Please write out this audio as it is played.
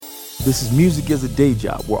This is Music as a Day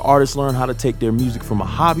Job, where artists learn how to take their music from a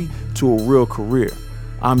hobby to a real career.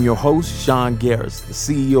 I'm your host, Sean Garris, the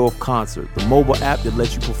CEO of Concert, the mobile app that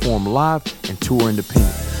lets you perform live and tour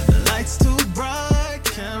independent.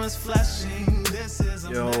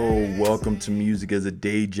 Yo, welcome to Music as a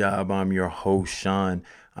Day Job. I'm your host, Sean.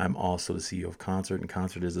 I'm also the CEO of Concert, and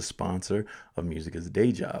Concert is a sponsor of Music as a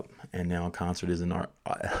Day Job. And now Concert is an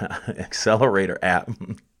accelerator app,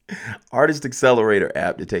 artist accelerator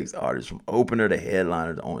app that takes artists from opener to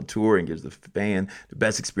headliner to on tour and gives the fan the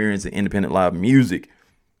best experience in independent live music.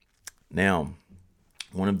 Now,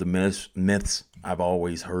 one of the myths I've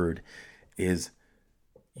always heard is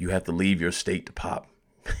you have to leave your state to pop.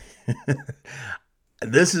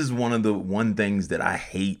 This is one things that I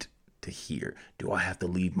hate to hear. Do I have to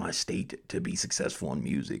leave my state to be successful in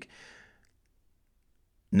music?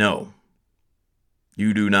 No,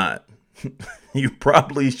 you do not. You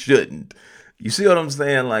probably shouldn't. You see what I'm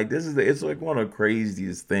saying? Like, it's like one of the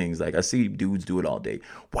craziest things. Like, I see dudes do it all day.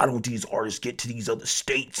 Why don't these artists get to these other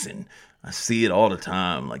states? And I see it all the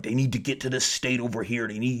time. Like, they need to get to this state over here.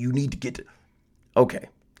 You need to get to. Okay,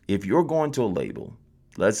 if you're going to a label,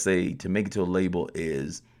 let's say to make it to a label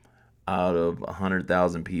is out of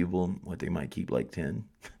 100,000 people, what they might keep like 10.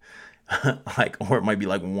 Or it might be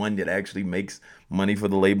like one that actually makes money for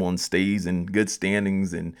the label and stays in good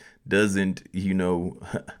standings and doesn't,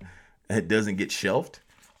 it doesn't get shelved.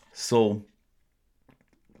 So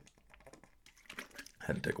I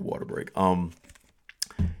had to take a water break.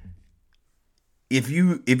 If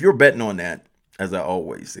you're betting on that, as I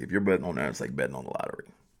always say, if you're betting on that, it's like betting on the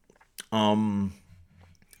lottery.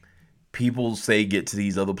 People say get to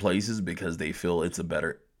these other places because they feel it's a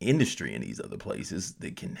better industry in these other places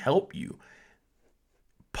that can help you.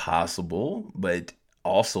 Possible, but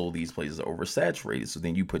also these places are oversaturated. So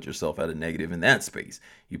then you put yourself at a negative in that space.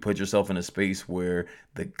 You put yourself in a space where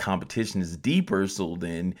the competition is deeper. So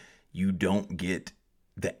then you don't get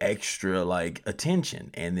the extra attention,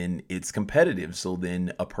 and then it's competitive. So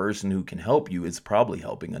then a person who can help you is probably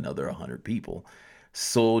helping another 100 people.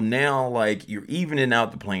 So now you're evening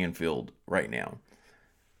out the playing field right now.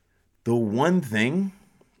 The one thing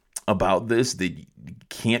about this that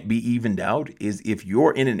can't be evened out is if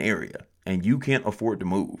you're in an area and you can't afford to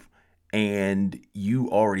move and you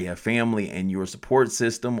already have family and your support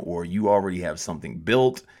system, or you already have something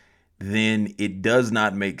built, then it does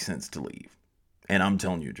not make sense to leave. And I'm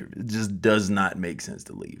telling you the truth, it just does not make sense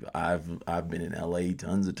to leave. I've been in LA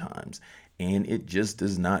tons of times and it just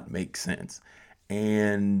does not make sense.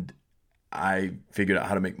 And I figured out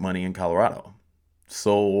how to make money in Colorado.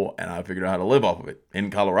 And I figured out how to live off of it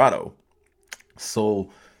in Colorado. So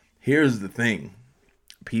here's the thing.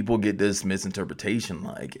 People get this misinterpretation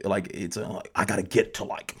it's I got to get to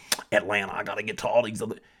Atlanta. I got to get to all these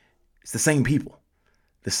other. It's the same people.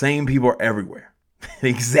 The same people are everywhere. The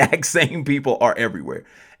exact same people are everywhere.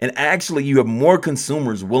 And actually, you have more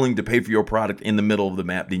consumers willing to pay for your product in the middle of the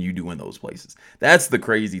map than you do in those places. That's the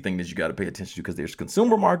crazy thing that you got to pay attention to, because there's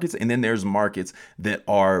consumer markets and then there's markets that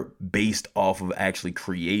are based off of actually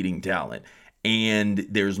creating talent. And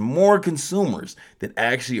there's more consumers that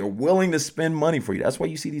actually are willing to spend money for you. That's why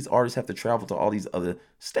you see these artists have to travel to all these other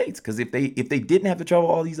states. Because if they didn't have to travel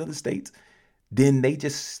to all these other states, then they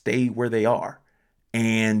just stay where they are.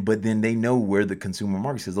 But then they know where the consumer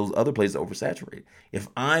market is, because those other places are oversaturated. If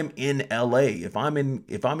I'm in LA, if I'm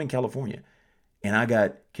in California, and I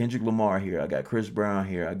got Kendrick Lamar here, I got Chris Brown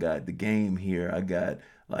here, I got The Game here, I got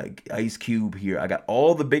Ice Cube here, I got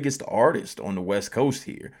all the biggest artists on the West Coast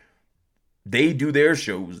here. They do their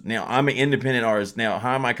shows. Now I'm an independent artist. Now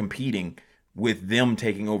how am I competing with them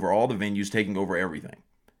taking over all the venues, taking over everything?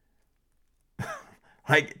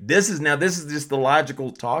 This is just the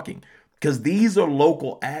logical talking. Because these are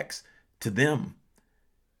local acts to them.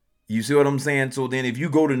 You see what I'm saying? So then if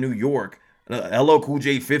you go to New York, LL Cool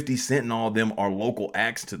J, 50 Cent and all of them are local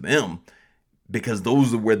acts to them, because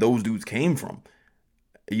those are where those dudes came from.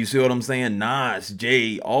 You see what I'm saying? Nas,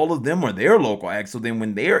 Jay, all of them are their local acts. So then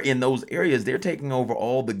when they're in those areas, they're taking over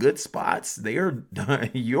all the good spots. You're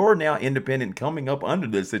now independent coming up under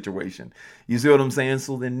this situation. You see what I'm saying?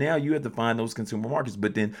 So then now you have to find those consumer markets.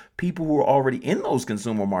 But then people who are already in those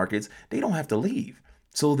consumer markets, they don't have to leave.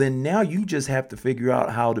 So then now you just have to figure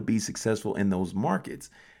out how to be successful in those markets.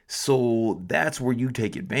 So that's where you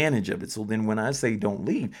take advantage of it. So then when I say don't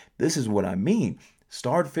leave, this is what I mean.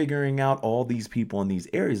 Start figuring out all these people in these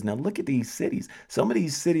areas. Now look at these cities. Some of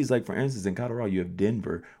these cities, like for instance, in Colorado, you have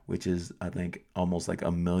Denver, which is, I think, almost like a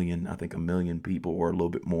million people or a little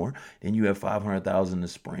bit more. Then you have 500,000 in the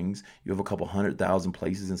Springs. You have a couple 100,000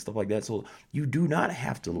 places and stuff like that. So you do not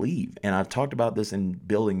have to leave. And I've talked about this in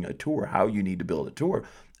building a tour, how you need to build a tour.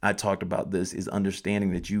 I talked about this, is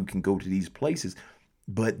understanding that you can go to these places,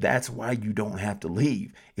 but that's why you don't have to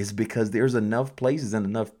leave. It's because there's enough places and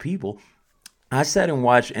enough people. I sat and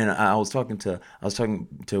watched, and I was talking to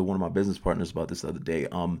one of my business partners about this the other day.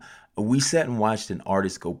 We sat and watched an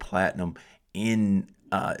artist go platinum in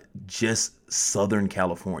just Southern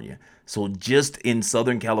California. So just in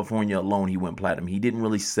Southern California alone, he went platinum. He didn't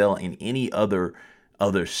really sell in any other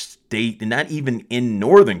state, and not even in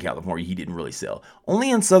Northern California he didn't really sell. Only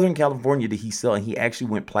in Southern California did he sell, and he actually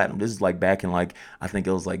went platinum. This is like back in like, I think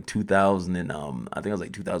it was like 2000 and I think it was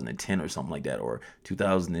like 2010 or something like that, or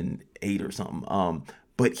 2008 or something.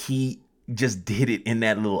 But he just did it in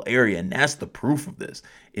that little area, and that's the proof of this,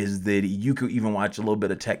 is that you could even watch a little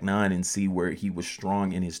bit of Tech Nine and see where he was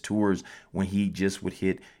strong in his tours when he just would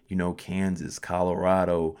hit, Kansas,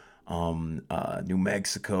 Colorado, New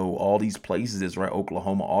Mexico, all these places, right?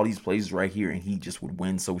 Oklahoma, all these places right here, and he just would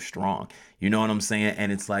win so strong. You know what I'm saying?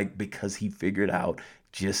 And it's like, because he figured out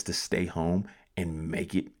just to stay home and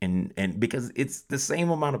make it, and because it's the same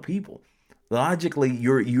amount of people. Logically,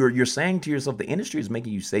 you're saying to yourself, the industry is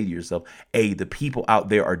making you say to yourself, hey, the people out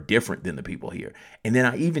there are different than the people here. And then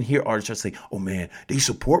I even hear artists just say, oh man, they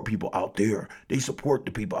support people out there. They support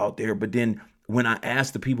the people out there. But then when I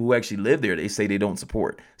ask the people who actually live there, they say they don't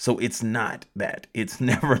support. So it's not that. It's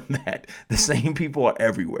never that. The same people are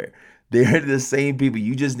everywhere. They're the same people.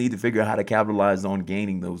 You just need to figure out how to capitalize on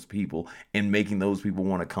gaining those people and making those people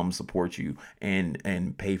want to come support you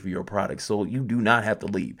and pay for your product. So you do not have to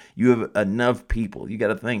leave. You have enough people. You got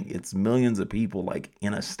to think, it's millions of people like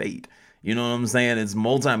in a state. You know what I'm saying? It's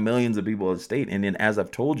multi-millions of people in a state. And then, as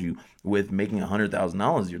I've told you, with making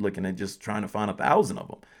 $100,000, you're looking at just trying to find 1,000 of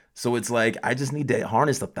them. So it's like, I just need to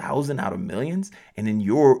harness 1,000 out of millions. And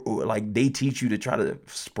then they teach you to try to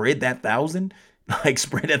spread that 1,000. Like,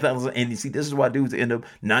 spread that 1,000. And you see, this is why dudes end up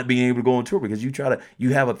not being able to go on tour, because you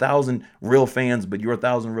have 1,000 real fans, but your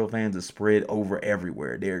 1,000 real fans are spread over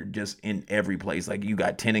everywhere. They're just in every place. Like, you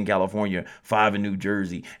got 10 in California, 5 in New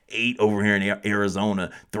Jersey, 8 over here in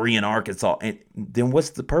Arizona, 3 in Arkansas. And then what's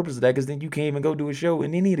the purpose of that? Because then you can't even go do a show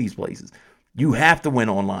in any of these places. You have to win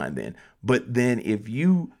online then. But then if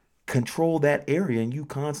you control that area and you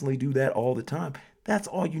constantly do that all the time, that's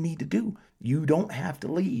all you need to do. You don't have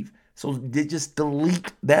to leave. So just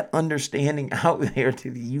delete that understanding out there.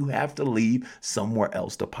 You have to leave somewhere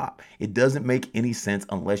else to pop. It doesn't make any sense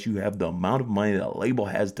unless you have the amount of money that a label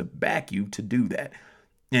has to back you to do that.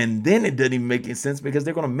 And then it doesn't even make any sense, because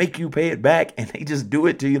they're going to make you pay it back, and they just do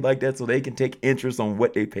it to you like that so they can take interest on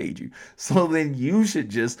what they paid you. So then you should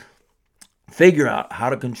just figure out how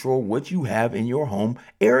to control what you have in your home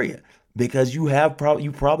area, because you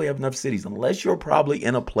probably have enough cities, unless you're probably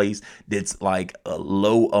in a place that's like a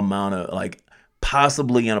low amount of, like,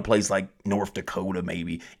 possibly in a place like North Dakota,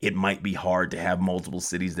 maybe it might be hard to have multiple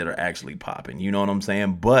cities that are actually popping. You know what I'm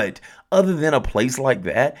saying? But other than a place like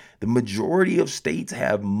that, the majority of states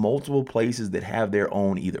have multiple places that have their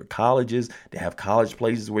own either colleges, they have college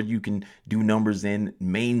places where you can do numbers in,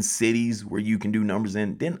 main cities where you can do numbers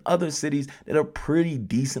in, then other cities that are pretty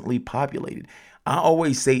decently populated. I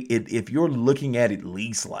always say if you're looking at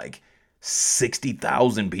least like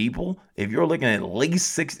 60,000 people, if you're looking at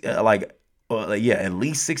least at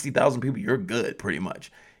least 60,000 people, you're good pretty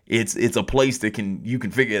much. It's a place that you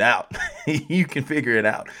can figure it out. You can figure it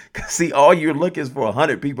out. 'Cause see, all you're looking is for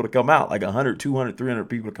 100 people to come out, like 100, 200, 300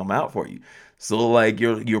 people to come out for you. So like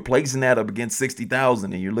you're placing that up against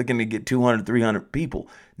 60,000 and you're looking to get 200, 300 people.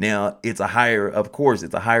 Now it's a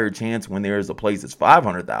higher chance when there's a place that's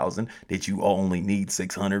 500,000 that you only need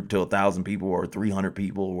 600 to 1,000 people or 300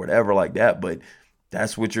 people or whatever like that. But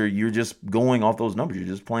that's what you're just going off those numbers. You're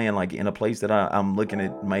just playing like in a place that I'm looking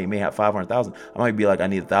at may have 500,000. I might be like, I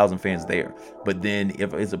need 1,000 fans there. But then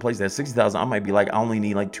if it's a place that's 60,000, I might be like, I only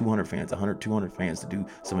need like 200 fans, 100, 200 fans to do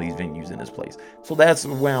some of these venues in this place. So that's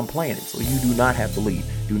where I'm playing it. So you do not have to leave.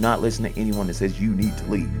 Do not listen to anyone that says you need to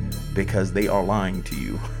leave, because they are lying to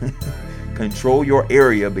you. Control your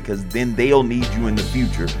area, because then they'll need you in the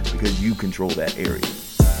future, because you control that area.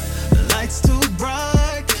 Lights too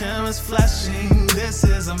bright, cameras flashing, this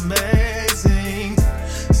is amazing.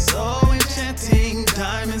 So enchanting,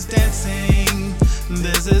 diamonds dancing,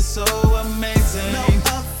 this is so amazing. No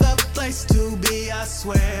other place to be, I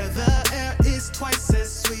swear. The air is twice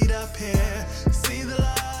as sweet up here. See the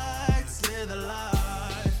lights, live the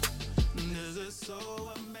life, this is so